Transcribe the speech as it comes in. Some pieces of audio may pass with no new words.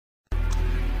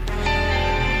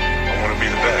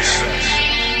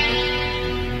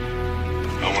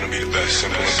best.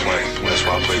 Simple and plain. That's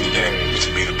why I play the game.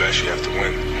 To be the best, you have to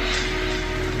win.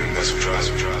 And that's what drives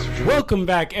me. Welcome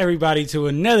back, everybody, to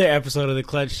another episode of the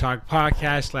Clutch Talk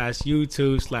podcast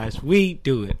 /YouTube/ We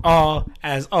Do It All.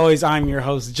 As always, I'm your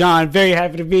host, John. Very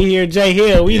happy to be here. Jay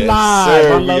Hill, we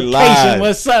live on location. Live.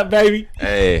 What's up, baby?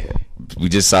 Hey, we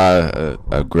just saw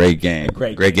a great game.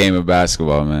 Great game of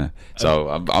basketball, man. So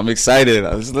I'm excited.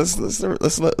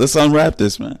 Let's unwrap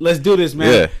this, man. Let's do this,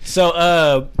 man. Yeah.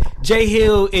 So Jay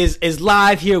Hill is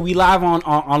live here. We live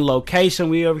on location.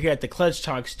 We over here at the Clutch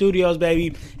Talk Studios,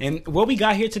 baby. And what we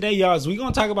got here today, y'all, is we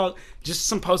gonna talk about just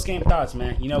some post game thoughts,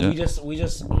 man. You know, we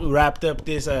just wrapped up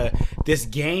this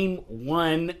game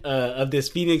one of this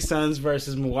Phoenix Suns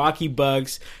versus Milwaukee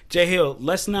Bucks. Jay Hill,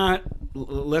 let's not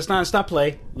stop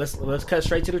play. Let's cut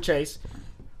straight to the chase.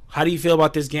 How do you feel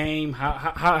about this game?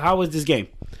 How was this game?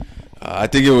 I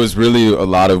think it was really a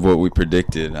lot of what we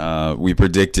predicted. We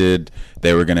predicted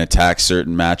they were going to attack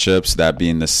certain matchups, that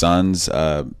being the Suns,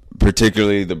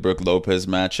 particularly the Brook Lopez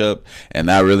matchup, and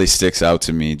that really sticks out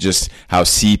to me, just how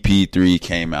CP3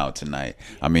 came out tonight.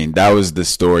 I mean, that was the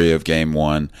story of game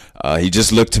one. He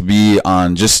just looked to be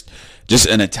on just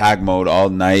in attack mode all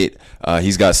night.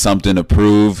 He's got something to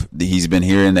prove. He's been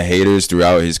hearing the haters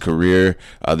throughout his career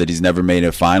that he's never made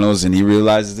a finals, and he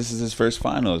realizes this is his first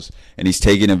finals, and he's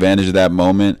taking advantage of that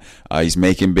moment. He's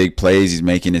making big plays. He's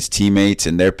making his teammates,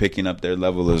 and they're picking up their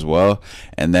level as well.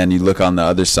 And then you look on the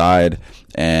other side,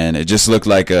 and it just looked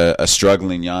like a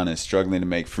struggling Giannis, struggling to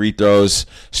make free throws,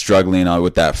 struggling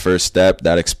with that first step,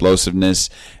 that explosiveness,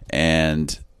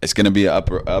 and it's going to be an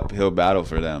uphill battle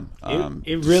for them.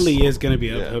 It really is going to be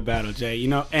an uphill battle, Jay. You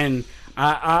know, and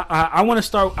I want to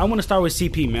start. I want to start with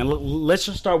CP, man. Let's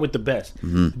just start with the best,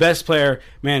 best player,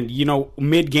 man. You know,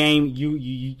 mid game,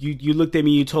 you looked at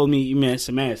me, you told me, man,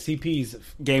 CP's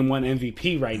game one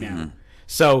MVP right now.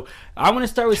 So I want to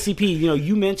start with CP. You know,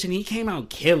 you mentioned he came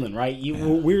out killing, right? We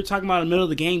were talking about in the middle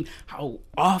of the game how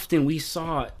often we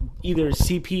saw either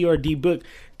CP or D Book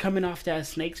coming off that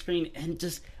snake screen and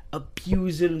just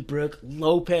abusing Brook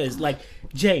Lopez. Like,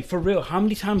 Jay, for real, how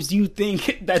many times do you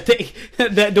think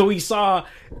that we saw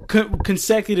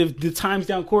consecutive the times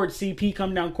down court, CP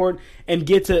come down court and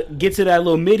get to that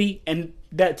little midi and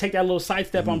take that little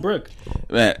sidestep on Brook?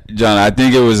 Man, John, I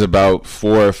think it was about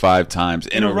 4 or 5 times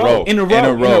in a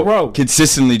row,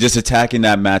 consistently just attacking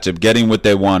that matchup, getting what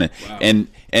they wanted. Wow.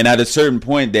 And at a certain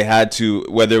point, they had to,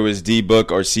 whether it was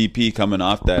D-Book or CP coming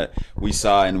off that, we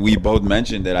saw, and we both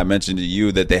mentioned it, I mentioned to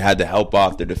you, that they had to help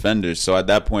off their defenders. So at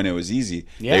that point, it was easy.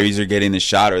 Yeah. They're either getting the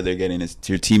shot or they're getting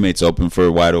your teammates open for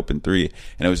a wide open three.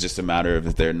 And it was just a matter of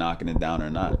if they're knocking it down or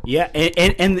not. Yeah,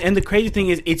 and the crazy thing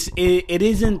is, it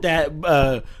isn't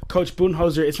that Coach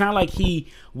Budenholzer, it's not like he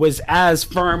was as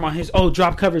firm on his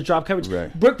drop coverage.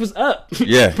 Right. Brook was up.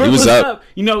 Yeah, Brook he was up.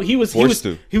 You know, he was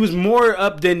more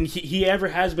up than he ever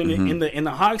has been in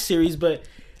the Hawks series. But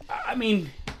I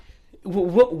mean,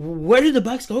 where did the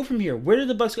Bucks go from here? Where did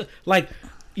the Bucks go? Like,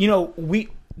 you know,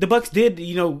 the Bucks did.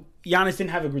 You know, Giannis didn't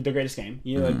have the greatest game.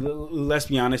 You know, like, let's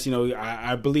be honest. You know,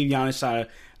 I believe Giannis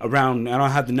around. I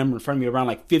don't have the number in front of me. Around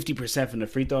like 50% from the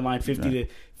free throw line, 50 to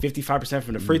 55%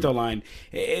 from the free throw line.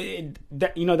 You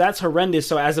know, that's horrendous.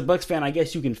 So as a Bucks fan, I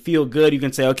guess you can feel good. You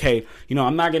can say, okay, you know,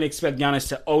 I'm not going to expect Giannis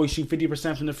to always shoot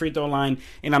 50% from the free throw line,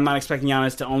 and I'm not expecting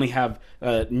Giannis to only have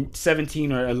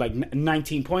 17 or like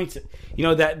 19 points. You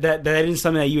know, that isn't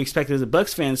something that you expect as a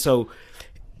Bucks fan. So,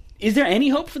 is there any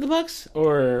hope for the Bucks,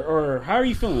 or how are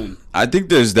you feeling? I think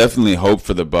there's definitely hope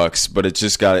for the Bucks, but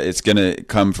it's gonna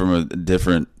come from a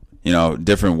different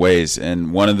ways,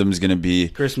 and one of them is going to be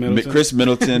Chris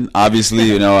Middleton. Obviously,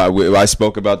 you know, I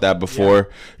spoke about that before.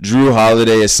 Yeah. Drew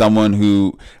Holiday is someone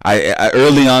who I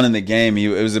early on in the game, it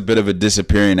was a bit of a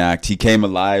disappearing act. He came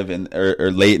alive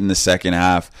or late in the second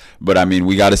half, but I mean,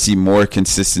 we got to see more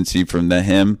consistency from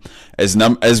him,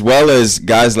 as well as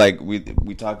guys like we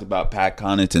talked about Pat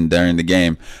Connaughton during the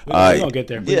game. We don't get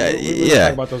there. We'll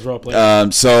talk about those role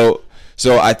players.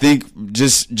 So I think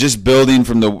just building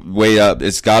from the way up,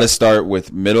 it's got to start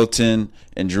with Middleton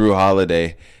and Drew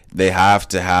Holiday. They have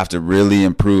to really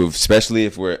improve, especially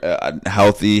if we're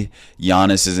healthy.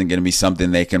 Giannis isn't going to be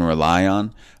something they can rely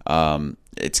on.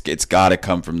 It's got to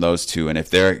come from those two. And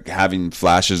if they're having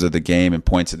flashes of the game and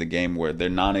points of the game where they're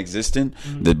non-existent,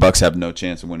 the Bucks have no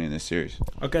chance of winning this series.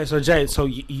 Okay, so Jay,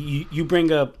 you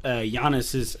bring up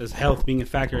Giannis's health being a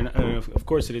factor, and of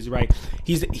course it is, right?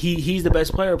 He's the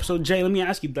best player. So Jay, let me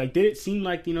ask you, like, did it seem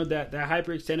like, you know, that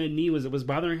hyperextended knee was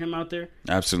bothering him out there?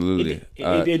 Absolutely.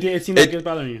 It seemed like it was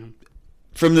bothering him.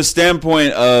 From the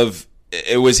standpoint of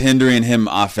it was hindering him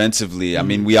offensively. I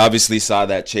mean, we obviously saw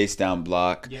that chase down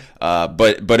block,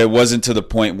 but it wasn't to the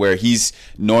point where he's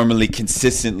normally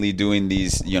consistently doing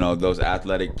these, those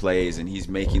athletic plays, and he's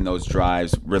making those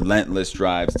drives, relentless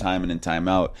drives, time in and time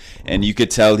out. And you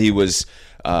could tell he was,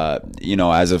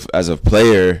 as a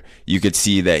player, you could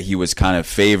see that he was kind of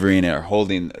favoring or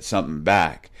holding something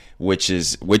back, which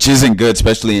isn't good,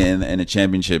 especially in a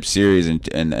championship series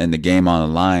and the game on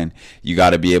the line. You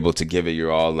got to be able to give it your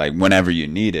all, like whenever you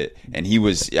need it. And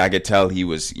I could tell he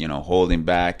was, holding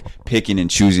back, picking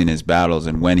and choosing his battles,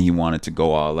 and when he wanted to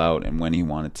go all out and when he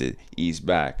wanted to ease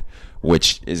back,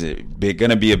 which is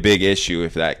going to be a big issue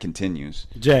if that continues.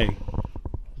 Jay,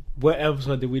 what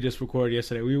episode did we just record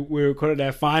yesterday? We recorded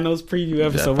that finals preview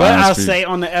episode. What I'll say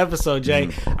on the episode, Jay,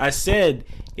 I said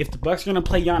if the Bucks are going to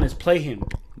play Giannis, play him.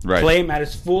 Right. Play him at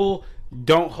his full.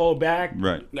 Don't hold back.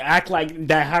 Right. Act like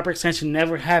that hyperextension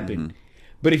never happened.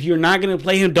 But if you're not going to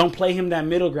play him, don't play him that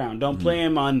middle ground. Don't play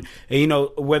him on,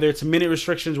 whether it's minute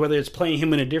restrictions, whether it's playing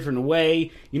him in a different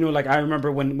way. Like I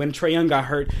remember when Trae Young got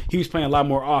hurt, he was playing a lot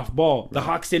more off ball. The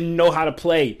Hawks didn't know how to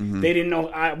play. They didn't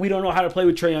know. We don't know how to play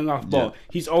with Trae Young off ball.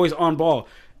 He's always on ball.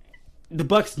 The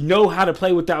Bucks know how to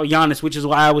play without Giannis, which is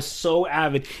why I was so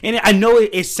avid. And I know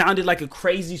it sounded like a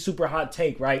crazy, super hot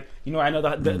take, right? I know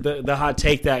the hot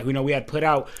take that we had put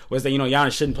out was that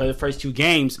Giannis shouldn't play the first 2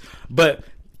 games, but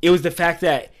it was the fact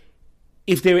that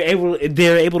if they're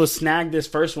able to snag this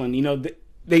first one,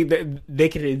 they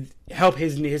could help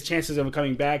his chances of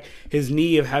coming back, his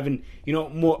knee of having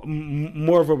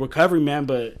more of a recovery, man.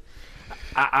 But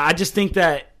I just think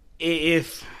that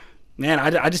if. Man,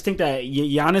 I just think that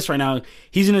Giannis right now,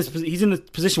 he's in a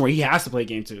position where he has to play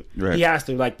game 2. Right. He has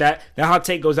to. Like that hot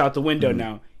take goes out the window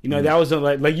now. That was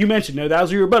like you mentioned. That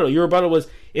was your rebuttal. Your rebuttal was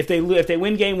if they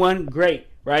win game 1, great,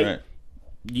 right?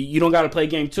 You don't got to play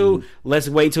game 2. Let's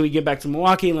wait till we get back to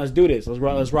Milwaukee and let's do this.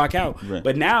 Let's rock out. Right.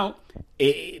 But now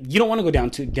you don't want to go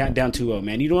down 2-0,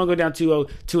 man. You don't want to go down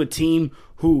 2-0 to a team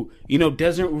who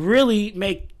doesn't really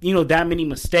make that many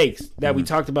mistakes that we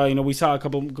talked about. We saw a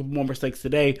couple more mistakes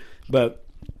today, but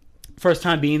first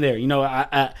time being there.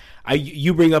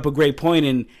 You bring up a great point,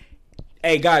 and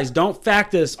hey guys, don't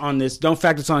fact us on this.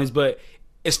 But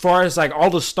as far as like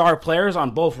all the star players on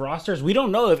both rosters, we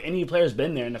don't know if any player's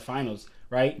been there in the finals.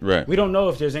 Right. We don't know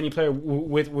if there's any player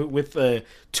with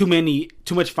too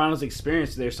much finals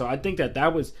experience there. So I think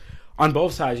that was on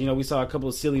both sides. We saw a couple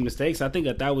of silly mistakes. I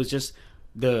think that was just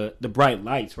the bright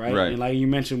lights, right? And like you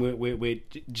mentioned with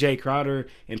Jay Crowder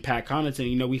and Pat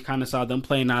Connaughton, we kind of saw them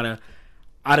playing out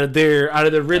of their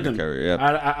rhythm,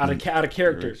 out of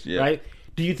characters, right?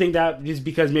 Do you think that is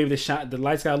because maybe the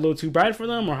lights got a little too bright for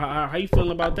them, or how you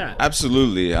feeling about that?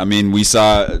 Absolutely. I mean, we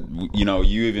saw,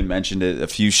 you even mentioned it. A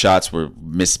few shots were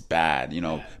missed bad,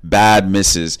 bad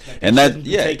misses, and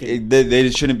they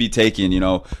shouldn't be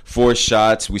taken. 4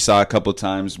 shots. We saw a couple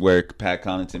times where Pat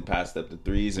Connaughton passed up the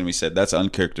threes, and we said that's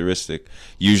uncharacteristic.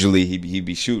 Usually he'd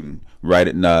be shooting,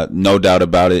 right? No doubt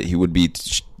about it. He would be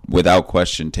without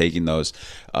question taking those,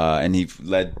 and he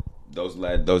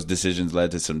those decisions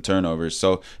led to some turnovers.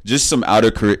 So just some outer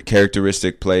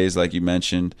characteristic plays, like you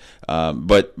mentioned,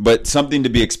 but something to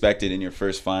be expected in your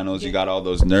first finals. You got all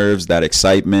those nerves, that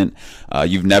excitement.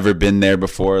 You've never been there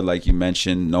before, like you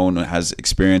mentioned. No one has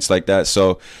experience like that.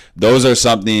 So those are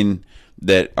something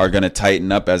that are going to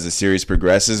tighten up as the series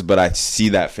progresses. But I see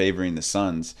that favoring the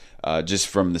Suns. Just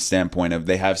from the standpoint of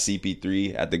they have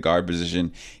CP3 at the guard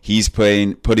position. He's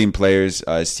putting players,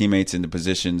 his teammates into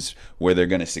positions where they're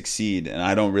going to succeed. And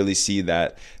I don't really see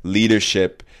that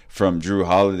leadership from Drew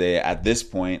Holiday at this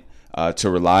point to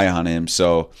rely on him.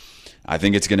 So I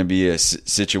think it's going to be a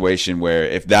situation where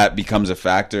if that becomes a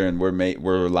factor and we're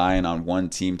relying on one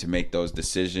team to make those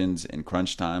decisions in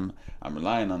crunch time, I'm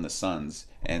relying on the Suns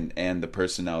and the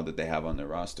personnel that they have on their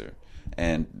roster.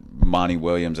 And Monty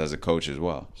Williams as a coach as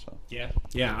well. So. Yeah.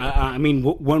 I mean,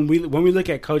 when we look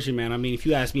at coaching, man. I mean, if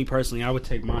you ask me personally, I would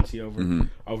take Monty over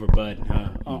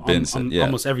Bud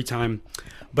almost every time.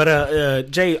 But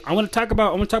Jay, I want to talk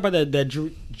about that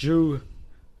Drew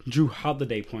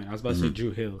Holiday point. I was about to say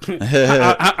Drew Hill.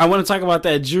 I want to talk about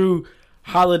that Drew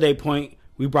Holiday point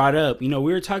we brought up. We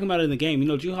were talking about it in the game.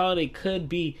 Drew Holiday could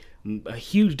be a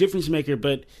huge difference maker,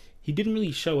 but he didn't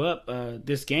really show up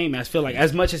this game. I feel like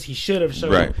as much as he should have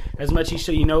showed up, as much he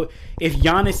should. If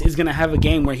Giannis is gonna have a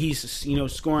game where he's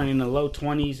scoring in the low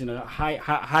 20s and the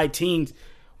high teens,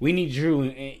 we need Drew.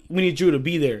 We need Drew to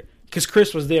be there because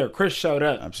Chris was there. Chris showed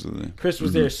up. Absolutely, Chris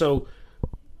was there. So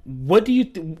what do you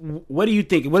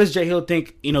think? What does Jay Hill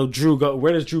think? Drew go.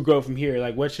 Where does Drew go from here?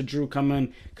 Like, what should Drew come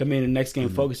in the next game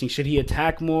focusing? Should he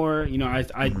attack more?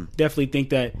 I definitely think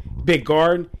that big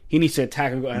guard, he needs to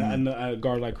attack a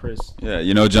guard like Chris. Yeah,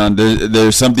 John,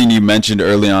 there's something you mentioned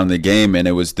early on in the game, and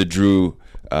it was the Drew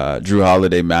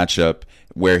Holiday matchup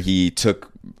where he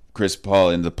took Chris Paul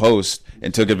in the post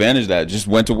and took advantage of that. Just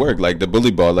went to work like the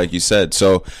bully ball, like you said.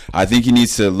 So I think he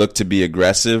needs to look to be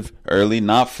aggressive early,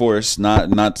 not force,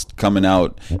 not coming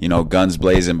out, guns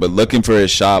blazing, but looking for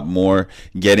his shot more,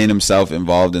 getting himself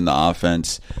involved in the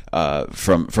offense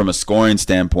from a scoring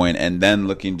standpoint, and then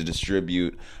looking to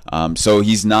distribute. So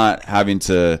he's not having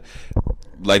to,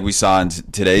 like we saw in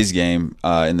today's game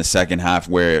in the second half,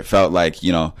 where it felt like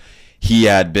he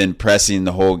had been pressing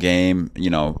the whole game,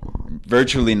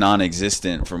 virtually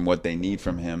non-existent from what they need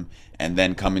from him, and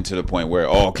then coming to the point where,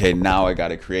 okay, now I got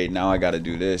to create, now I got to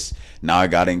do this, now I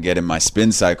got to get in my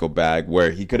spin cycle bag,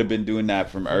 where he could have been doing that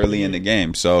from early in the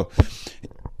game. So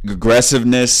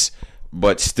aggressiveness,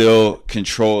 but still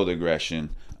controlled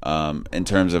aggression in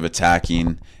terms of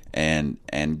attacking and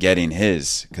getting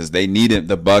his, because they need him.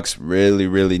 The Bucks really,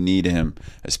 really need him,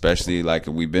 especially like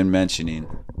we've been mentioning.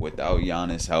 Without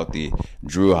Giannis healthy,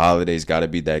 Drew Holiday's got to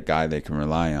be that guy they can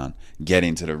rely on,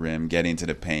 getting to the rim, getting to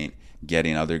the paint,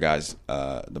 getting other guys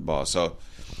the ball. So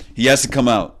he has to come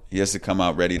out. He has to come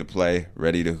out ready to play,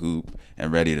 ready to hoop,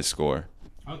 and ready to score.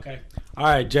 Okay. All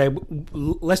right, Jay.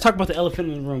 Let's talk about the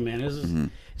elephant in the room, man.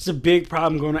 It's a big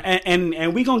problem going on,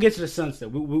 and we're gonna get to the Suns. Though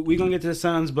we're gonna get to the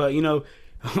Suns, but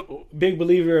big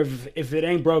believer of if it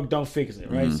ain't broke, don't fix it,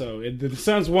 right? So the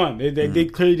Suns won. They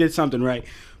clearly did something right.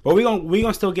 But we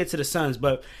gonna still get to the Suns.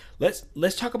 But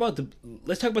let's talk about the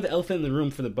elephant in the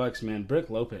room for the Bucks, man. Brook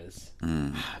Lopez,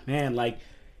 man. Like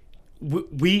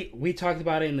we talked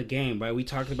about it in the game, right? We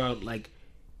talked about like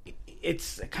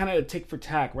it's kind of a tick for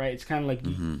tack, right? It's kind of like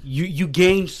you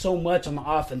gain so much on the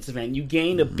offensive end. You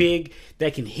gain a big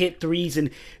that can hit threes, and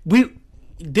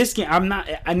this game, I'm not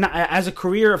as a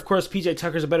career. Of course, PJ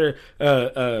Tucker's a better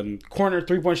corner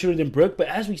 3-point shooter than Brook. But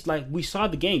as we saw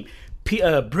the game,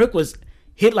 Brook was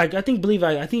hit like I think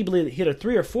he hit a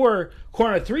 3 or 4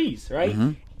 corner threes, right?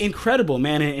 Incredible,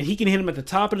 man, and he can hit him at the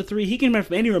top of the three. He can hit him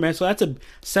from anywhere, man. So that's a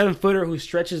 7-footer who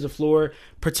stretches the floor,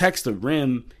 protects the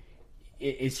rim.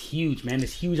 It's huge, man.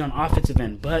 It's huge on offensive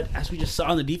end. But as we just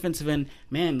saw on the defensive end,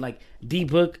 man, like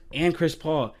D-Book and Chris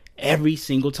Paul. Every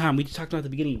single time. We just talked about at the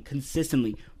beginning,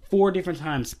 consistently. 4 different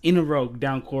times in a row,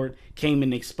 down court, came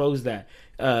and exposed that.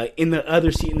 In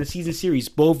the season series,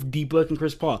 both D-Book and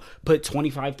Chris Paul put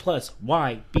 25 plus.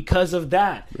 Why? Because of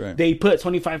that. Right. They put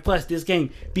 25 plus this game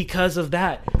because of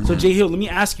that. So Jay Hill, let me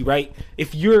ask you, right?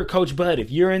 If you're Coach Bud, if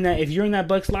you're in that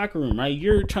Bucks locker room, right?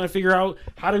 You're trying to figure out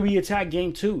how do we attack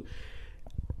game 2.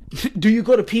 Do you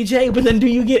go to PJ, but then do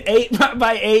you get 8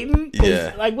 by Ayton?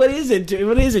 Yeah. Like, what is it?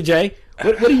 What is it, Jay?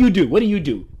 What do you do? What do you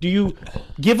do? Do you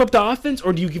give up the offense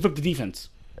or do you give up the defense?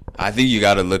 I think you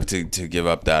got to look to give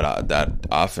up that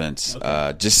offense,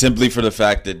 just simply for the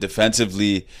fact that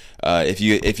defensively,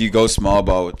 if you go small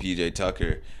ball with PJ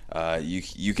Tucker, you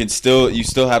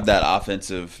still have that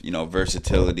offensive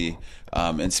versatility,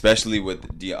 and especially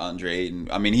with DeAndre Ayton.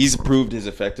 I mean, he's proved his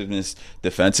effectiveness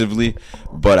defensively,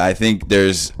 but I think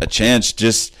there's a chance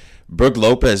just. Brook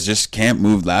Lopez just can't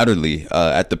move laterally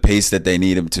at the pace that they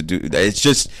need him to do. It's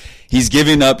just he's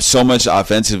giving up so much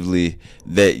offensively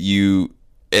that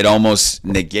it almost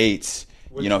negates.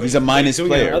 He's a minus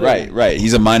player, right?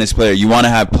 He's a minus player. You want to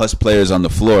have plus players on the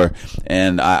floor,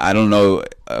 and I don't know.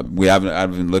 I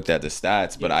haven't looked at the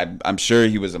stats, but I'm sure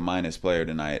he was a minus player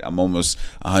tonight. I'm almost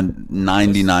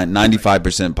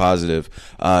 95% positive,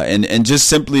 and just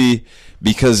simply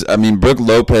because Brook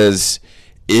Lopez.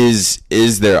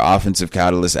 Is their offensive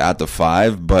catalyst at the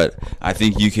 5, but I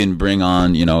think you can bring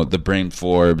on, the Brain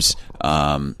Forbes,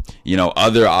 other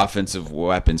offensive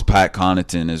weapons, Pat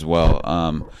Connaughton as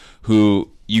well, who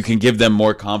you can give them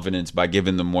more confidence by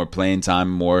giving them more playing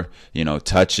time, more,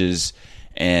 touches,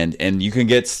 and you can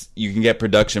get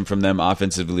production from them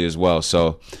offensively as well.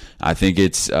 So I think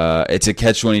it's a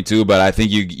catch-22, but I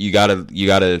think you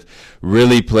gotta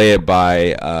really play it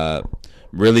by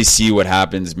really see what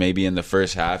happens maybe in the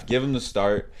first half. Give them the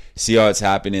start, see how it's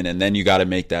happening, and then you got to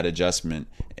make that adjustment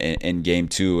in game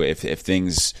 2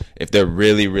 if they're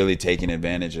really, really taking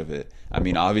advantage of it. I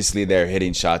mean, obviously they're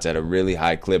hitting shots at a really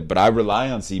high clip, but I rely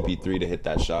on CP3 to hit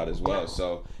that shot as well.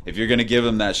 So if you're going to give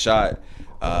him that shot,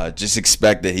 just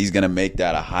expect that he's going to make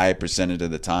that a high percentage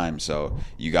of the time. So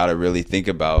you got to really think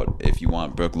about if you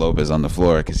want Brook Lopez on the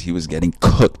floor, because he was getting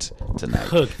cooked tonight.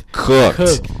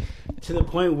 Cooked. to the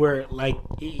point where, like,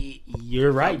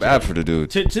 you're right. Bad for the dude.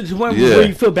 To the point where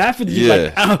you feel bad for the dude.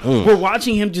 Yeah. Like, we're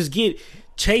watching him just get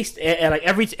chased at like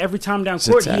every time down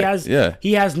court.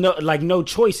 He has no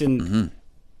choice, and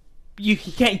you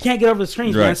can't get over the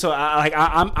screens, man. So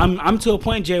I'm to a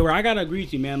point, Jay, where I gotta agree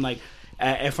with you, man. Like,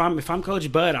 if I'm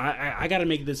Coach Bud, I gotta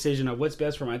make a decision of what's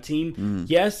best for my team.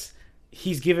 Yes,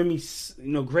 he's given me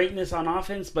greatness on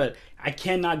offense, but I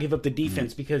cannot give up the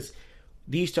defense because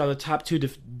these are the top two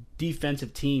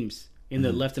defensive teams in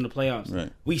the left in the playoffs.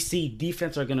 Right. We see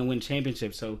defense are going to win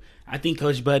championships. So I think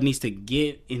Coach Bud needs to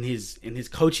get in his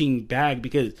coaching bag,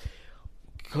 because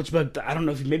Coach Bud, I don't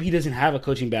know if maybe he doesn't have a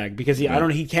coaching bag, because I don't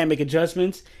know, he can't make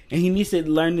adjustments, and he needs to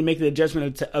learn to make the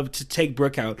adjustment to take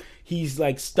Brooke out. He's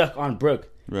like stuck on Brooke.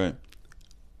 Right.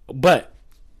 But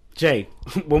Jay,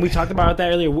 when we talked about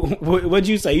that earlier, what'd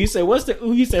you say? You said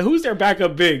who's their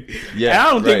backup big? Yeah, and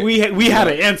I don't think we had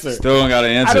an answer. Still don't got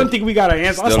an answer. I don't think we got an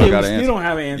answer. We still don't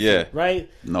have an answer. Yeah. Right?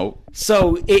 Nope.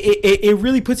 So it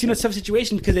really puts you in a tough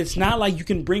situation, because it's not like you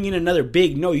can bring in another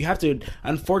big. No, you have to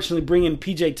unfortunately bring in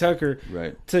PJ Tucker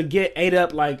to get ate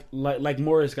up like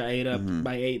Morris got ate up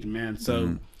by Ayton, man.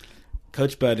 So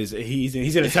Coach Bud he's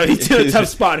in a tough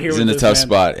spot here. He's in a tough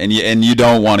spot, and you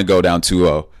don't want to go down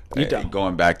 2-0.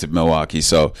 Going back to Milwaukee,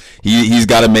 so he's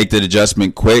got to make the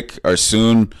adjustment quick or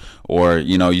soon, or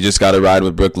you just got to ride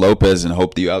with Brook Lopez and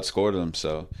hope that you outscored him.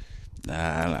 So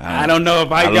I don't know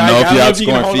if I don't know if you're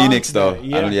outscoring Phoenix though.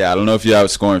 I don't know if you're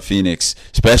outscoring Phoenix,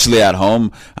 especially at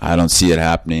home. I don't see it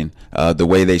happening. The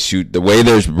way they shoot, the way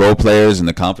there's role players and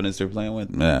the confidence they're playing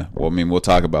with. Yeah. Well, I mean, we'll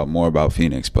talk more about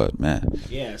Phoenix, but man.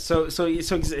 Yeah. So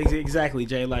exactly,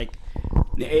 Jay. Like,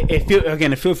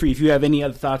 feel free if you have any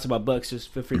other thoughts about Bucks, just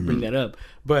feel free to bring that up.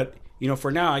 But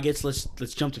for now, I guess let's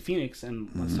jump to Phoenix and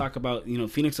let's talk about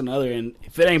Phoenix on the other end.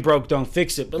 If it ain't broke, don't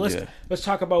fix it. But let's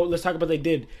talk about what they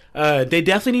did. They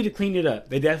definitely need to clean it up.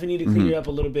 They definitely need to clean it up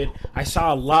a little bit. I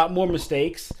saw a lot more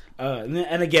mistakes.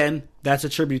 And again, that's a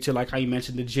tribute to, like, how you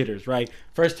mentioned the jitters, right?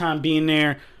 First time being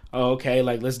there. Okay,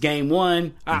 like, let's game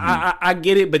one. I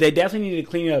get it, but they definitely need to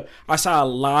clean it up. I saw a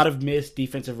lot of missed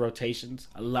defensive rotations,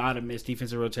 especially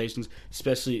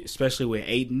with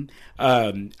Ayton.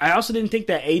 I also didn't think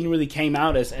that Ayton really came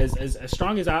out as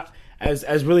strong as I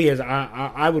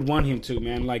would want him to,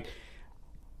 man. Like,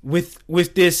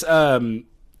 with this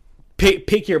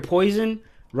pick your poison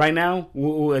right now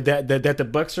that the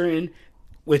Bucks are in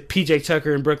with PJ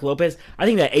Tucker and Brook Lopez, I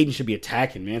think that Ayton should be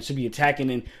attacking, man. Should be attacking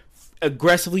and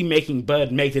aggressively making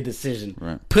Bud make the decision.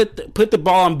 Right. Put the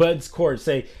ball on Bud's court.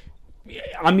 Say,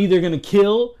 I'm either gonna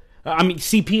kill.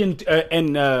 CP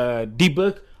and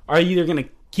D-Book are either gonna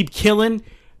keep killing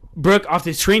Brook off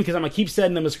the screen, because I'm gonna keep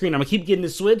setting them a screen. I'm gonna keep getting the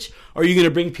switch, or are you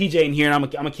gonna bring PJ in here and I'm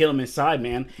gonna kill him inside,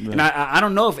 man. Right. And I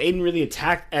don't know if Ayton really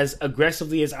attacked as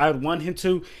aggressively as I would want him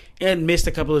to, and missed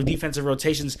a couple of defensive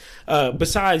rotations.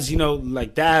 Besides,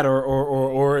 like that,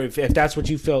 or if that's what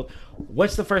you felt.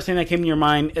 What's the first thing that came to your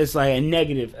mind as like a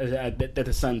negative that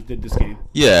the Suns did this game?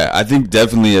 Yeah, I think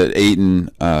definitely Ayton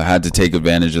had to take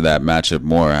advantage of that matchup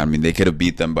more. I mean, they could have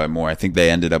beat them by more. I think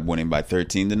they ended up winning by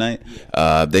 13 tonight.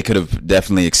 They could have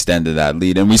definitely extended that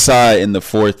lead, and we saw it in the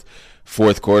fourth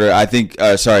quarter. I think,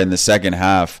 in the second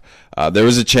half, there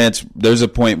was a chance. There was a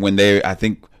point when I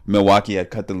think Milwaukee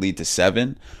had cut the lead to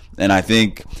 7. And I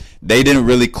think they didn't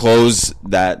really close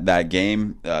that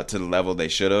game to the level they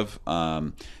should have.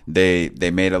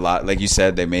 They made a lot, like you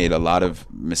said, they made a lot of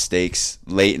mistakes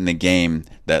late in the game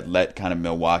that let kind of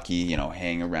Milwaukee,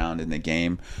 hang around in the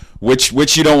game, which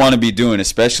you don't want to be doing,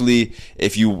 especially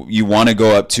if you want to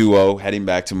go up 2-0 heading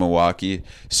back to Milwaukee.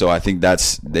 So I think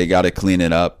they got to clean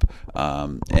it up.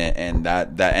 And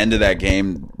that end of that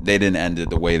game, they didn't end it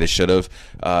the way they should have.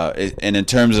 And in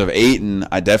terms of Ayton,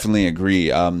 I definitely agree.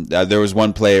 There was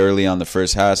one play early on the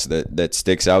first half that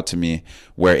sticks out to me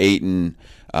where Ayton,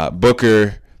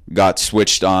 Booker got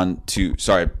switched on to.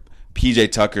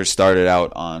 PJ Tucker started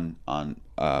out on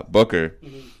Booker,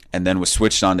 and then was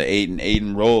switched on to Ayton.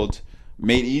 Ayton rolled.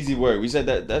 Made easy work. We said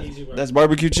that's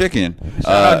barbecue chicken.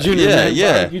 Junior,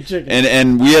 yeah. Chicken.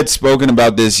 And we had spoken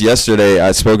about this yesterday.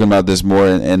 I'd spoken about this more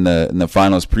in the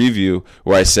finals preview,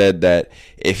 where I said that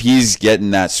if he's getting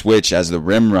that switch as the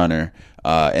rim runner,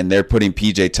 and they're putting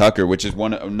PJ Tucker, which is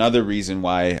another reason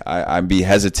why I'd be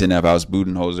hesitant if I was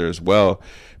Budenholzer as well,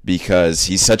 because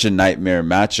he's such a nightmare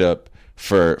matchup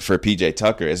for PJ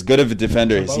Tucker. As good of a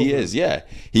defender as he is,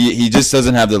 he just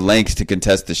doesn't have the length to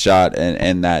contest the shot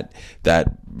and that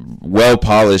well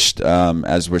polished,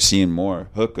 as we're seeing more,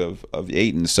 hook of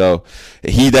Ayton. So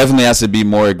he definitely has to be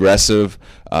more aggressive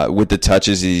with the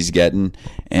touches he's getting,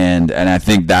 and I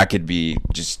think that could be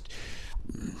just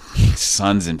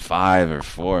Suns in 5 or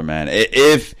 4, man.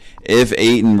 If if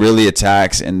Ayton really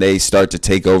attacks and they start to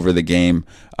take over the game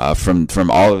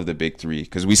from all of the big three,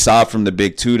 because we saw from the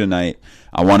big two tonight.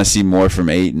 I want to see more from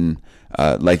Ayton,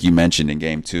 like you mentioned in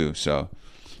game 2. So,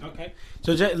 okay.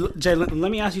 So Jay,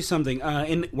 let me ask you something.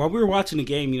 While we were watching the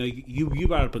game, you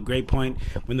brought up a great point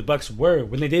when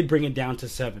they did bring it down to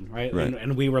 7, right?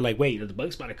 And we were like, wait, are the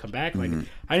Bucks about to come back? Like,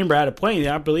 I remember at a point,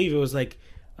 I believe it was like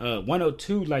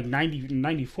 102, like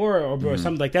 94 or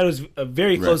something like that. It was a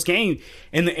very close game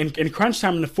in crunch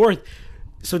time in the fourth.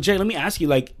 So Jay, let me ask you,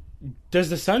 like, does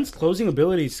the Suns' closing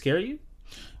ability scare you?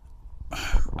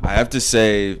 I have to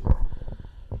say,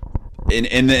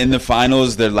 in the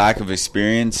finals, their lack of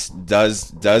experience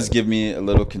does give me a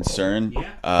little concern.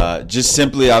 Yeah. Just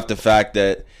simply off the fact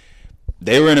that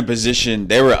they were in a position,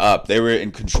 they were up, they were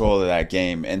in control of that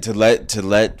game, and to let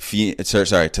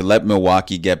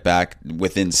Milwaukee get back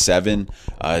within 7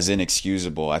 is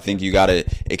inexcusable. I think you got to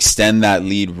extend that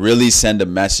lead, really send a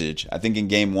message. I think in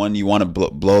game 1 you want to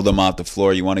blow them off the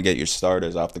floor, you want to get your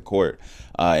starters off the court,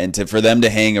 and for them to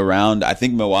hang around. I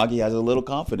think Milwaukee has a little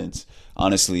confidence,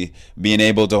 honestly, being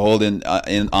able to hold in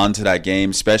onto that game,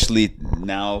 especially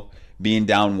now being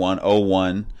down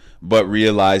 0-1. But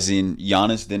realizing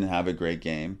Giannis didn't have a great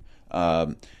game.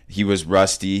 He was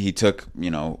rusty. He took,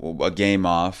 a game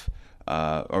off,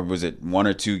 or was it 1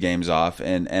 or 2 games off?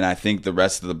 And I think the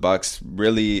rest of the Bucks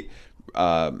really,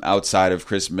 outside of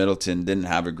Chris Middleton, didn't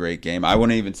have a great game. I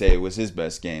wouldn't even say it was his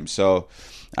best game. So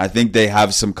I think they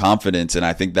have some confidence, and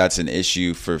I think that's an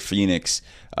issue for Phoenix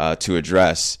to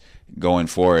address going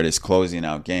forward, is closing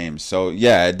out games. So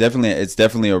yeah, it's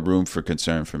definitely a room for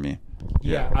concern for me.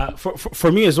 Yeah,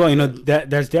 for me as well,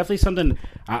 that's definitely something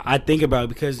I think about,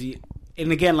 because,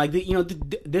 and again, like,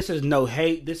 this is no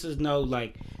hate, this is no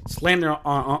like slander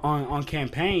on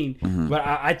campaign, but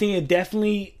I think it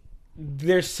definitely,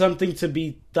 there's something to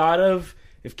be thought of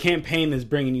if campaign is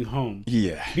bringing you home.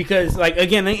 Yeah, because, like,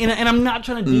 again, and I'm not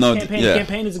trying to diss campaign. Yeah.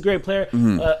 Campaign is a great player.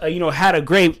 Had a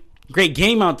great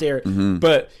game out there,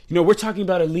 but we're talking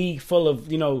about a league full of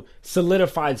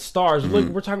solidified stars. Look,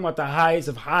 we're talking about the highest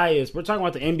of highest. We're talking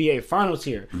about the NBA Finals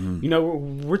here.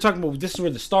 We're talking about, this is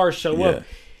where the stars show up.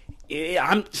 We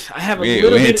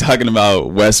ain't talking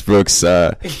about Westbrook's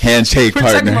handshake partner.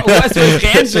 We're talking about Westbrook's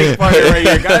handshake partner right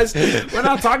here, guys. We're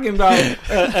not talking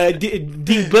about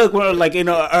D Book.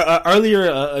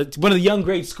 Earlier, one of the young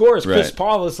great scorers, Chris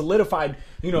Paul, is solidified.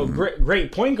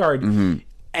 Great point guard.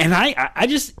 And I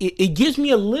just, it gives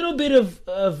me a little bit of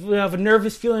a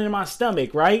nervous feeling in my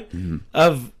stomach, right?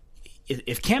 Of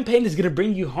if campaign is going to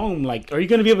bring you home, like, are you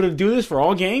going to be able to do this for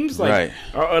all games? Like,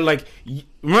 or like,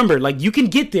 remember, like, you can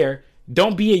get there.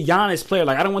 Don't be a Giannis player.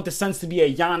 Like, I don't want the Suns to be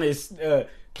a Giannis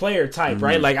player type,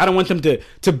 right? Like, I don't want them to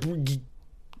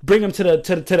bring them to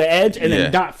the edge and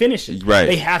then not finish it. Right.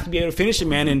 They have to be able to finish it,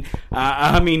 man. And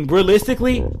I mean,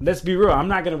 realistically, let's be real. I'm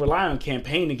not going to rely on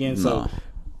campaign again. So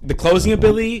the closing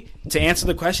ability, to answer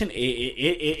the question,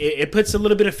 it puts a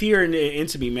little bit of fear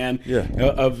into me, man. Yeah.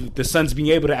 Of the Suns being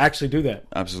able to actually do that.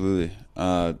 Absolutely.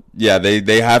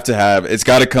 They have to have, it's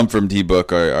got to come from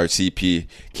D-Book or CP.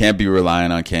 Can't be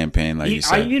relying on campaign, like you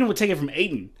said. I even would take it from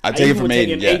Aiden. I take it from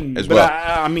Aiden, as but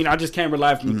well. I just can't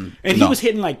rely from and he was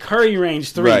hitting like Curry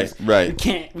range threes. Right.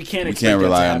 We can't expect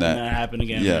rely on that happen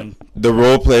again. Yeah. Man. The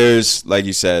role players, like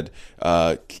you said,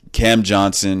 Cam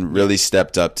Johnson really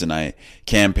stepped up tonight.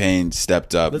 Campaign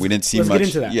stepped up. We didn't see much. Let's get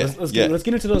into that. Yeah. Let's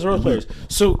get into those role players.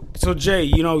 So Jay,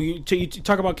 you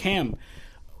talk about Cam.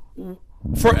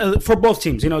 For both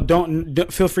teams,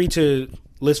 don't feel free to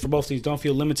list for both teams. Don't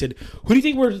feel limited. Who do you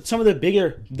think were some of the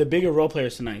bigger role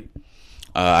players tonight?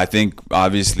 I think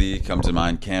obviously comes to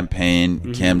mind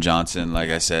Campaign, Cam Johnson. Like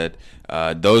I said,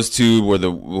 those two were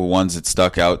the ones that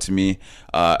stuck out to me.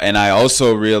 And I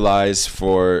also realized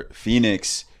for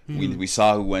Phoenix, we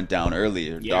saw who went down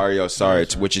earlier, Dario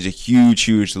Saric, which is a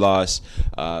huge loss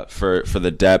for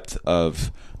the depth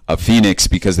of Phoenix,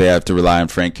 because they have to rely on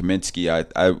Frank Kaminsky.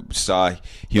 I saw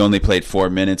he only played 4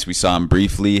 minutes. We saw him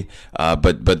briefly,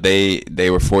 but they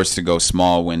were forced to go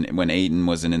small when Ayton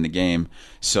wasn't in the game.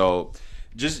 So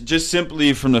just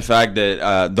simply from the fact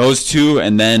that those two,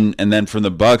 and then from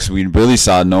the Bucks, we really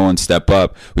saw no one step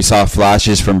up. We saw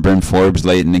flashes from Bryn Forbes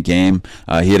late in the game.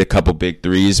 He had a couple big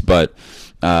threes, but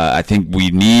I think we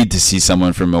need to see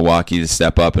someone from Milwaukee to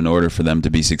step up in order for them to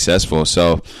be successful.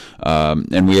 So,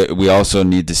 and we also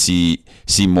need to see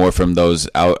more from those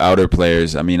outer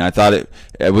players. I mean, I thought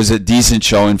it was a decent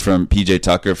showing from PJ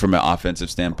Tucker from an offensive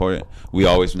standpoint. We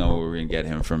always know where we're going to get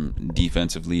him from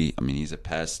defensively. I mean, he's a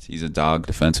pest. He's a dog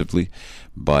defensively,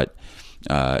 but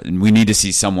we need to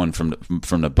see someone from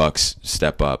the Bucks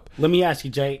step up. Let me ask you,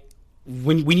 Jay.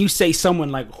 when you say someone,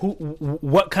 like,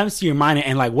 what comes to your mind,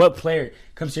 and like what player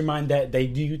comes to your mind that do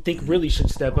you think really should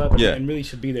step up and really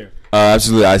should be there?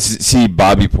 Absolutely. I see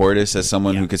Bobby Portis as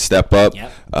someone who could step up.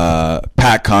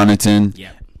 Pat Connaughton.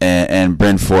 And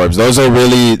Bryn Forbes. Those are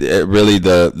really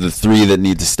the three that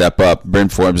need to step up. Bryn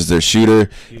Forbes is their shooter,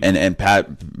 and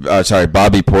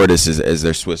Bobby Portis is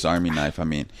their Swiss Army knife. I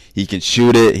mean, he can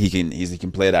shoot it. He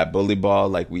can play that bully ball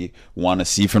like we want to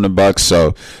see from the Bucks.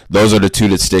 So those are the two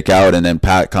that stick out. And then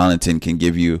Pat Connaughton can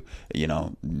give you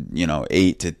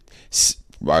 8 to,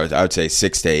 I would say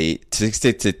 6 to 8, 6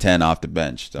 to 10 off the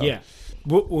bench. So. Yeah,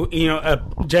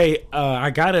 Jay,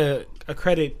 I gotta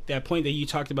credit that point that you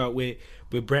talked about with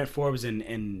Brent Forbes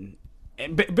and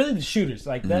really the shooters,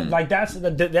 like that, like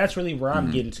that's really where I'm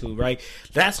getting to, right?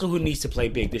 That's who needs to play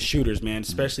big, the shooters, man,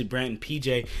 especially Brent and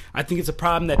PJ. I think it's a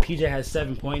problem that PJ has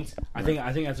 7 points. I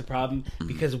think that's a problem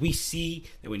because we see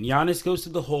that when Giannis goes to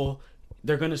the hole,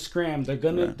 they're gonna scram. They're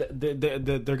gonna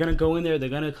they're gonna go in there. They're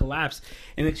gonna collapse,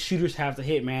 and the shooters have to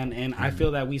hit, man. And I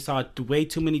feel that we saw it way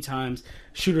too many times.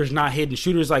 Shooters not hitting.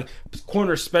 Shooters like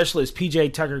corner specialist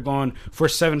PJ Tucker going for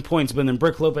 7 points, but then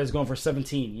Brook Lopez going for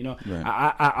 17. You know,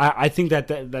 I think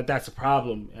that's a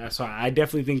problem. So I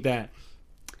definitely think that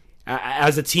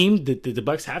as a team, the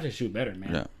Bucks have to shoot better,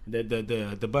 man.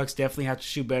 The Bucks definitely have to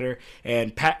shoot better.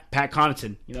 And Pat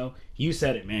Connaughton, you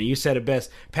said it, man. You said it best.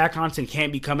 Pat Connaughton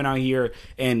can't be coming out here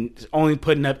and only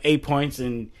putting up 8 points,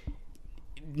 and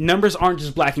numbers aren't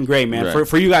just black and gray, man. Right.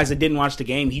 For you guys that didn't watch the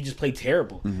game, he just played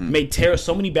terrible. Made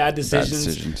so many bad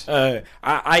decisions.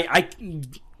 I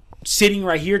sitting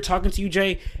right here talking to you,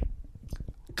 Jay,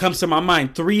 comes to my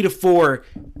mind 3 to 4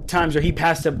 times where he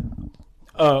passed a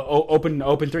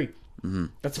open three.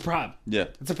 That's a problem. Yeah,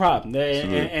 that's a problem.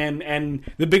 And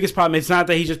the biggest problem, it's not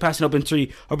that he's just passing open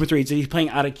three. It's that he's playing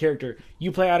out of character.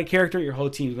 You play out of character, your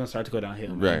whole team's gonna start to go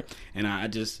downhill. Man. Right.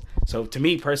 And so to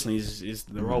me personally, is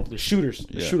the shooters,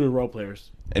 the shooter role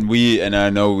players. And I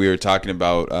know we were talking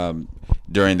about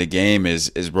during the game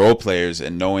is role players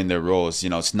and knowing their roles.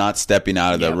 It's not stepping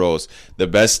out of their roles. The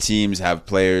best teams have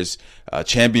players.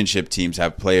 Championship teams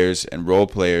have players and role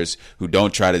players who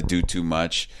don't try to do too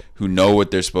much, who know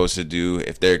what they're supposed to do.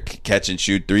 If they're catch and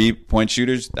shoot 3-point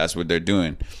shooters, that's what they're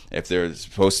doing. If they're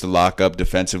supposed to lock up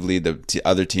defensively the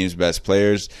other team's best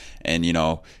players and,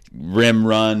 rim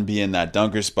run, be in that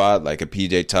dunker spot like a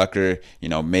PJ Tucker,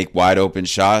 make wide open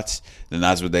shots, then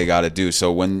that's what they got to do.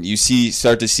 So when you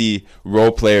start to see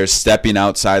role players stepping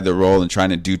outside the role and trying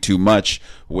to do too much,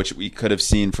 which we could have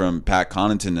seen from Pat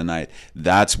Connaughton tonight,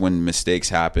 that's when mistakes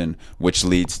happen, which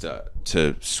leads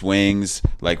to swings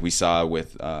like we saw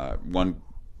with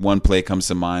one play comes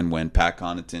to mind when Pat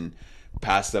Connaughton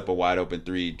passed up a wide open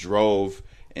three, drove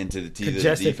into the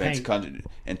defense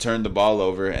and turned the ball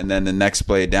over, and then the next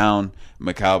play down,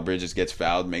 Mikal Bridges gets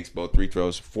fouled, makes both free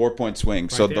throws, 4-point swing.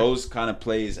 So those kind of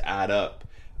plays add up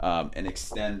and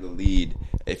extend the lead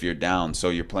if you're down. So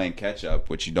you're playing catch up,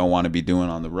 which you don't want to be doing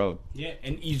on the road. Yeah,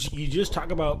 and you just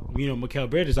talk about Mikal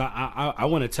Bridges. I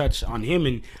want to touch on him,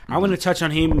 and I want to touch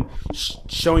on him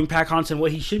showing Pat Connaughton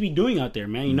what he should be doing out there,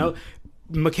 man.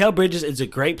 Mikal Bridges is a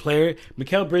great player.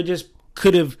 Mikal Bridges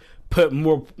could have put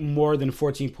more than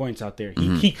 14 points out there.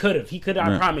 He could have.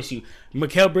 I promise you.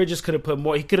 Mikal Bridges could have put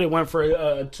more. He could have went for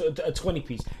a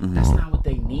 20-piece. That's not what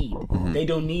they need. They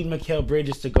don't need Mikal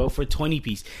Bridges to go for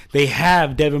 20-piece. They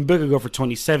have Devin Booker go for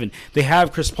 27. They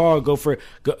have Chris Paul go for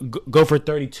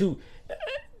 32.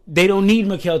 They don't need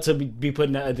Mikal to be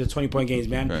putting the 20-point games,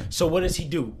 man. Right. So what does he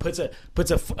do? Puts a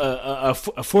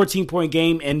 14-point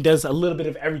game and does a little bit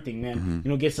of everything, man.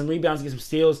 Gets some rebounds, gets some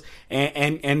steals,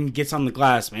 and gets on the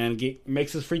glass, man.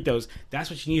 Makes his free throws. That's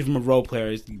what you need from a role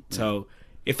player. So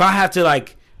if I have to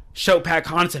show Pat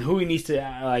Connaughton who he needs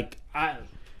to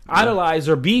idolize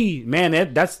or be,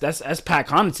 man, that's Pat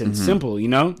Connaughton. Simple,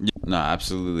 No,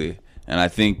 absolutely. And I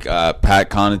think Pat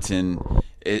Connaughton.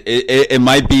 It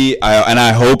might be, and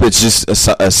I hope it's just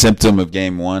a symptom of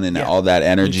Game 1 and all that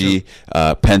energy,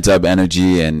 pent up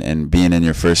energy, and being in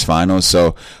your first finals.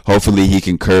 So hopefully he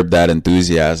can curb that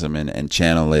enthusiasm and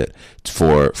channel it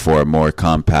for a more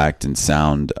compact and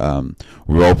sound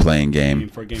role playing game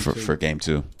for Game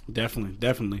 2.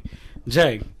 Definitely.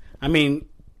 Jay, I mean,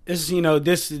 this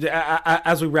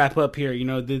as we wrap up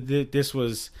here, this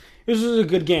was a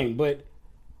good game, but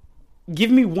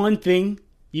give me one thing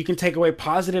you can take away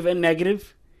positive and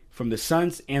negative from the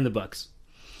Suns and the Bucks.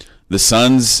 The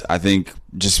Suns, I think,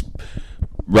 just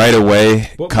right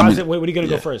away. What are you going to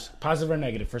go first? Positive or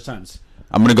negative for Suns?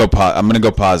 I'm gonna go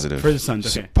positive for the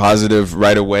Suns. Okay. Positive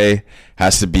right away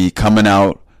has to be coming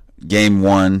out Game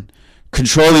 1,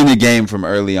 controlling the game from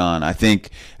early on. I think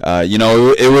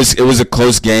it was a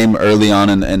close game early on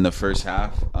in the first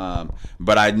half,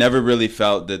 but I never really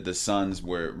felt that the Suns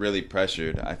were really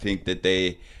pressured. I think that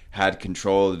they had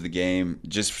control of the game,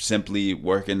 just simply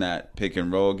working that pick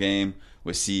and roll game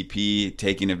with CP,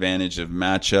 taking advantage of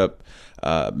matchup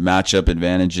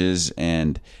advantages,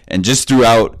 and just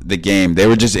throughout the game they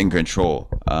were just in control,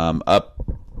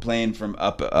 playing from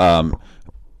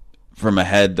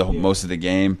ahead most of the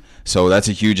game. So that's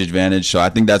a huge advantage. So I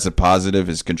think that's a positive,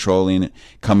 is controlling it,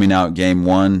 coming out game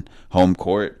one home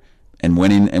court and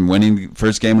winning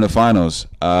first game of the finals.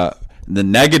 The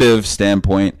negative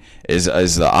standpoint is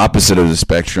the opposite of the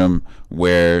spectrum,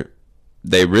 where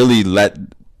they really let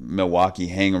Milwaukee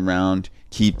hang around,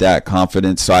 keep that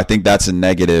confidence. So I think that's a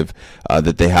negative,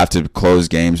 that they have to close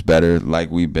games better,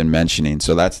 like we've been mentioning.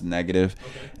 So that's negative.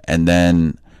 Okay. And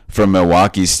then from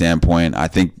Milwaukee's standpoint, I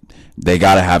think they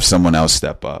got to have someone else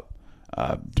step up.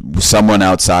 Someone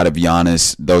outside of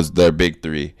Giannis, their big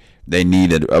three. They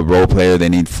need a role player. They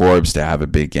need Forbes to have a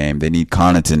big game. They need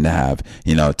Connaughton to have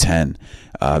 10.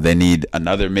 They need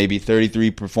another maybe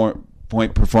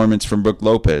 33-point performance from Brook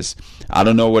Lopez. I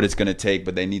don't know what it's going to take,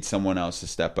 but they need someone else to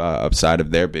step outside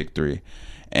of their big three.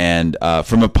 And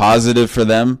from a positive for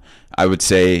them, I would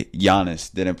say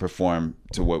Giannis didn't perform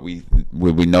to what we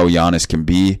know Giannis can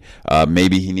be.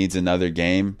 Maybe he needs another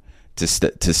game to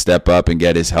step up and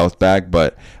get his health back,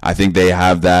 but I think they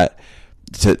have that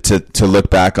to look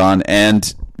back on,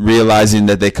 and realizing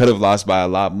that they could have lost by a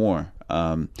lot more.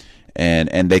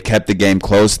 And they kept the game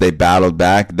close. They battled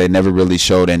back. They never really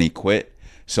showed any quit.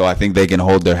 So I think they can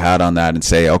hold their hat on that and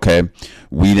say, okay,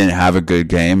 we didn't have a good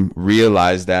game.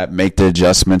 Realize that, make the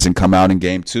adjustments, and come out in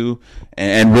game two,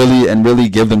 and really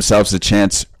give themselves a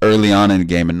chance early on in the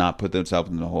game and not put themselves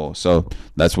in the hole. So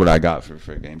that's what I got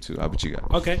for game two. How about you guys?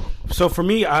 Okay, so for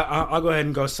me, I'll go ahead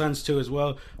and go Suns too as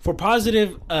well. For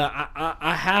positive,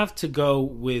 I have to go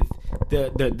with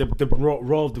the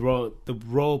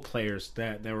role players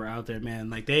that were out there, man.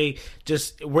 Like, they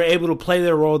just were able to play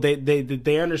their role.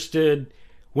 They understood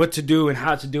what to do and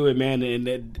how to do it, man,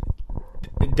 and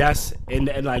that's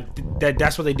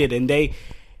what they did. And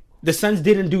the Suns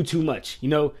didn't do too much.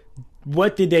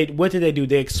 What did they do?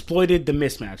 They exploited the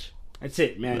mismatch. That's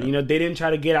it, man. Right. They didn't try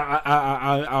to get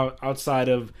outside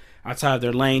of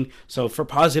their lane. So for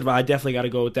positive, I definitely got to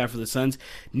go with that for the Suns.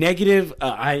 Negative,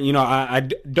 I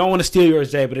don't want to steal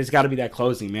yours, Jay, but it's got to be that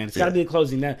closing, man. It's got to be the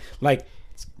closing. That, like,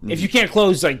 if you can't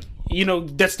close, like,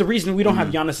 that's the reason we don't have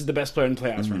Giannis as the best player in the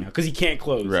playoffs right now, because he can't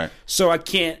close. Right. So I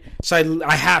can't. So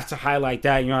I have to highlight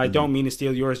that. I don't mean to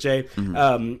steal yours, Jay.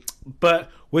 But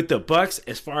with the Bucks,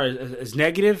 as far as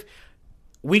negative,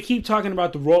 we keep talking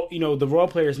about the role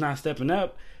players not stepping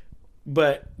up,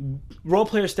 but role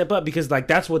players step up because, like,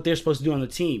 that's what they're supposed to do on the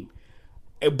team.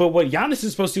 But what Giannis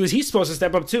is supposed to do is he's supposed to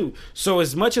step up too. So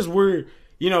as much as we're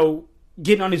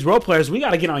getting on these role players, we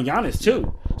got to get on Giannis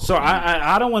too. So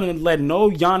I don't want to let no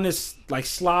Giannis like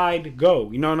slide go.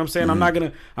 You know what I'm saying? I'm not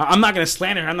gonna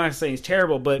slander him. I'm not saying he's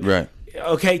terrible, but right.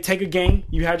 Okay, take a game.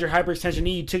 You had your hyperextension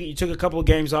knee. You took a couple of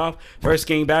games off. First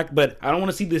game back, but I don't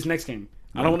want to see this next game.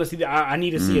 I don't want to see that. I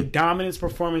need to see a dominance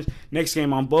performance next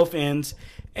game on both ends.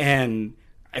 And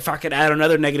if I could add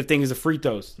another negative thing, is the free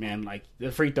throws, man. Like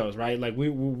the free throws, right? Like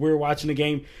we're watching the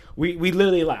game. We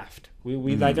literally laughed.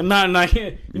 We like, I'm not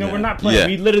we're not playing. Yeah.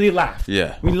 We literally laughed.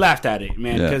 Yeah. We laughed at it,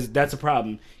 man, because that's a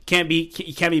problem. You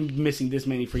can't be missing this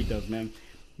many free throws, man.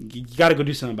 You got to go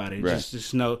do something about it. Right.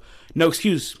 Just no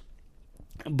excuse.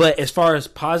 But as far as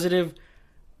positive,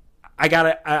 I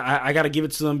gotta give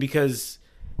it to them because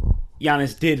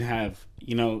Giannis did have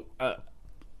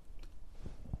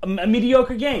a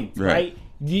mediocre game, right?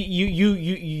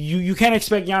 You can't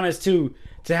expect Giannis to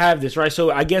have this, right? So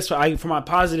I guess for my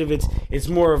positive, it's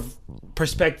more of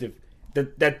perspective.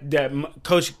 That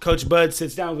Coach Bud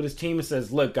sits down with his team and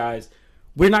says, "Look, guys,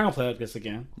 we're not gonna play like this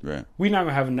again. Right? We're not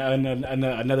gonna have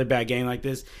another bad game like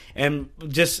this." And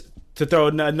just to throw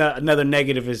another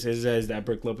negative is that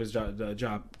Brook Lopez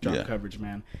drop coverage,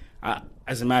 man.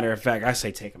 As a matter of fact, I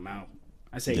say take him out.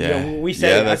 I say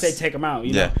I say take them out.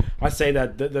 I say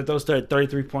that those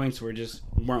 33 points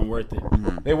weren't worth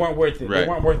it. They weren't worth it. Right. They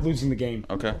weren't worth losing the game.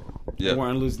 Okay. They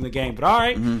weren't losing the game. But all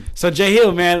right. So Jay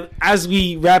Hill, man, as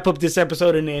we wrap up this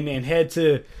episode and head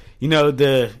to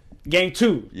the game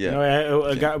 2.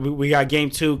 Yeah. We got game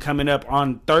 2 coming up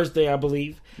on Thursday, I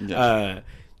believe. Yeah.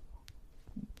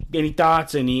 Any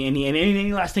thoughts?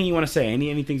 Any last thing you want to say?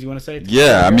 Any things you want to say?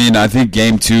 Yeah, I mean, I think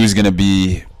game 2 is going to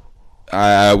be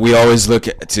We always look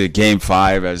to Game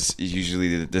 5 as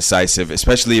usually the decisive,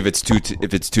 especially if it's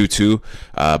 2-2.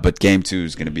 But Game 2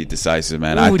 is going to be decisive,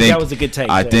 man. Ooh, I think that was a good take.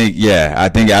 I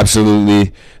think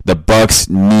absolutely the Bucks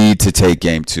need to take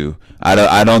Game 2.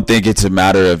 I don't think it's a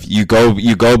matter of you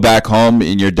go back home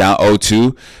and you're down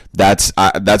 0-2. That's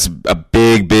a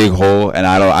big hole, and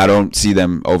I don't see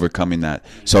them overcoming that.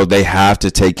 So they have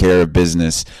to take care of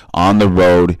business on the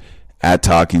road at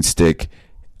Talking Stick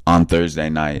on Thursday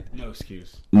night. No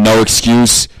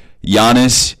excuse.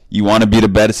 Giannis, you want to be the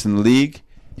best in the league?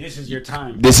 This is your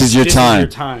time. This is your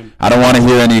time. I don't want to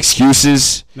hear any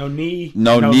excuses. No knee.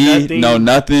 No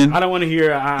nothing. I don't want to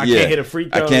hear I can't hit a free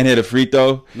throw. I can't hit a free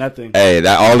throw. Nothing. Hey,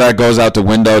 all that goes out the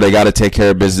window. They got to take care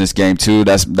of business Game 2.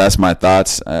 That's my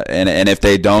thoughts. And if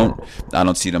they don't, I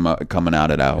don't see them coming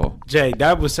out of that hole. Jay,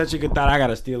 that was such a good thought. I got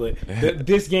to steal it.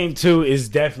 This Game 2 is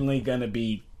definitely going to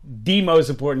be the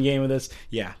most important game of this.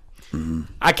 Yeah. Mm-hmm.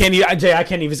 I can't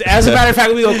even. As a matter of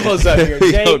fact, we gonna close up here.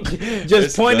 Jay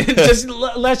just pointed.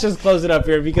 Let's just close it up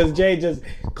here because Jay just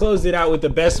closed it out with the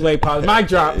best way possible. Mic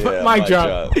drop. Mic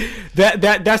drop.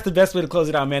 That's the best way to close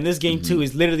it out, man. This Game 2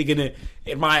 is literally gonna,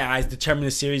 in my eyes, determine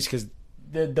the series because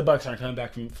the Bucks aren't coming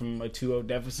back from a 2-0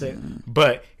 deficit. Mm-hmm.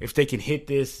 But if they can hit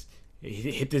this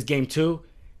Game 2.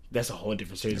 That's a whole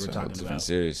different series we're talking about.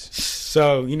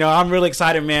 So I'm really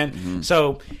excited, man. Mm-hmm.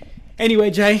 So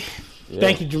anyway, Jay. Yeah.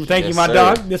 Thank you, my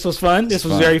dog. This was fun. This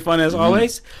was very fun as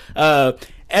always.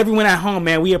 Everyone at home,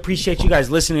 man, we appreciate you guys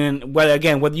listening. Whether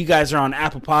you guys are on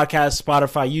Apple Podcasts,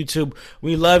 Spotify, YouTube,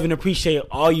 we love and appreciate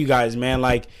all you guys, man.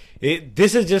 Like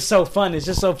this is just so fun. It's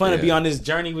just so fun to be on this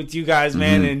journey with you guys,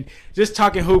 man, and just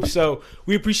talking hoops. So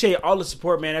we appreciate all the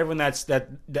support, man. Everyone that's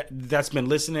been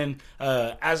listening.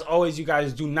 As always, you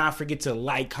guys do not forget to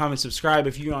like, comment, subscribe.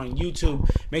 If you're on YouTube,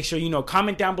 make sure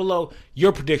comment down below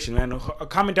your prediction, man.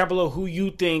 Comment down below who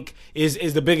you think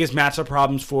is the biggest matchup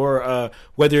problems for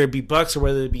whether it be Bucks or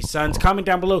whether it be Suns. Comment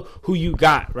down below who you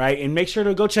got, right? And make sure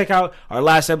to go check out our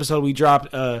last episode we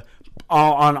dropped.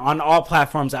 On all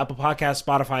platforms, Apple Podcasts,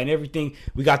 Spotify, and everything.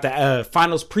 We got the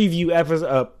finals preview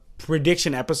episode,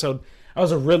 prediction episode. That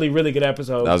was a really, really good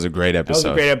episode. That was a great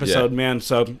episode. Man.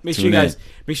 So make sure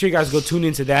you guys go tune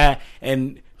into that,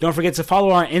 and don't forget to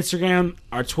follow our Instagram,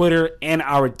 our Twitter, and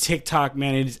our TikTok.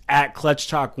 Man, it is at Clutch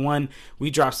Talk 1. We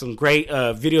drop some great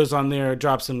videos on there.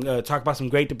 Talk about some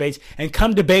great debates, and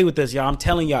come debate with us, y'all. I'm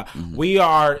telling y'all, we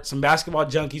are some basketball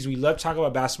junkies. We love talking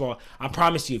about basketball. I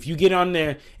promise you, if you get on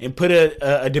there and put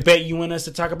a debate you want us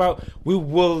to talk about, we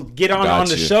will get on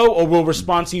the show, or we'll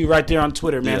respond to you right there on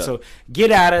Twitter, man. Yeah. So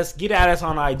get at us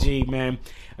on IG, man.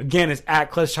 Again, it's at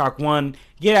Clutch Talk 1.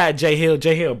 Get at Jay Hill.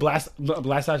 Jay Hill, blast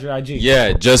out your IG.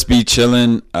 Yeah, just be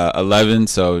chillin' 11.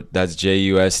 So that's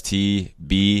JUST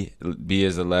B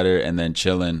is a letter, and then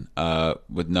chillin'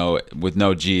 with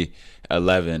no G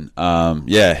 11.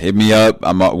 Hit me up.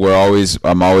 I'm always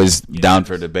down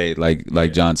for debate,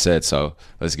 like John said. So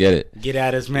let's get it. Get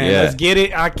at us, man. Yeah. Let's get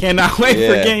it. I cannot wait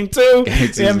for Game 2, the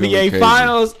NBA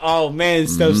Finals. Oh man,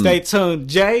 so stay tuned,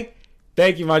 Jay.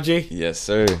 Thank you, my G. Yes,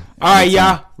 sir. All right,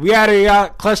 y'all. We out of here, y'all.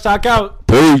 Clutch Talk out.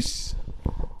 Peace.